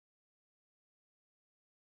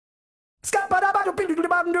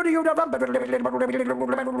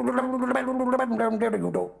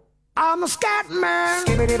I'm a Scatman.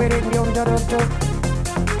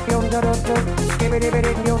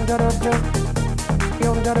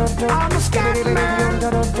 I'm a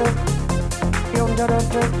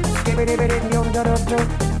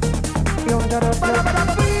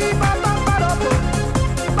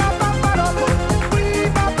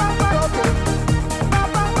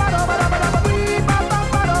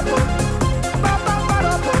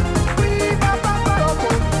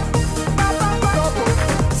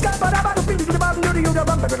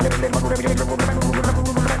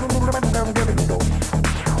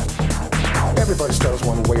Everybody stutters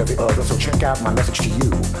one way or the other, so check out my message to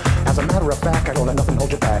you. As a matter of fact, I don't let nothing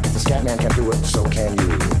hold you back. If the Scatman can do it, so can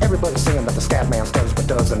you. Everybody's saying that the Scatman stutters but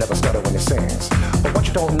does and never stutter when he sings. But what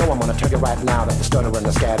you don't know, I'm gonna tell you right now that the stutter and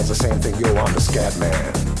the scat is the same thing. Yo, I'm the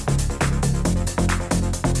Scatman.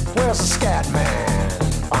 Where's the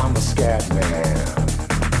Scatman? I'm the Scatman.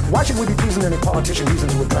 Why should we be pleasing any politician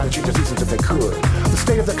reasons who would try to change the seasons if they could? The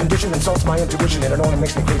state of the condition insults my intuition and it only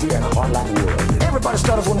makes me crazy and a heart like wood. Everybody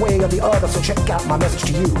stutters one way or the other, so check out my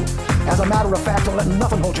message to you. As a matter of fact, don't let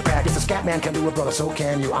nothing hold you back. If the Scatman can do it, brother, so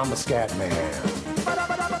can you. I'm the Scatman.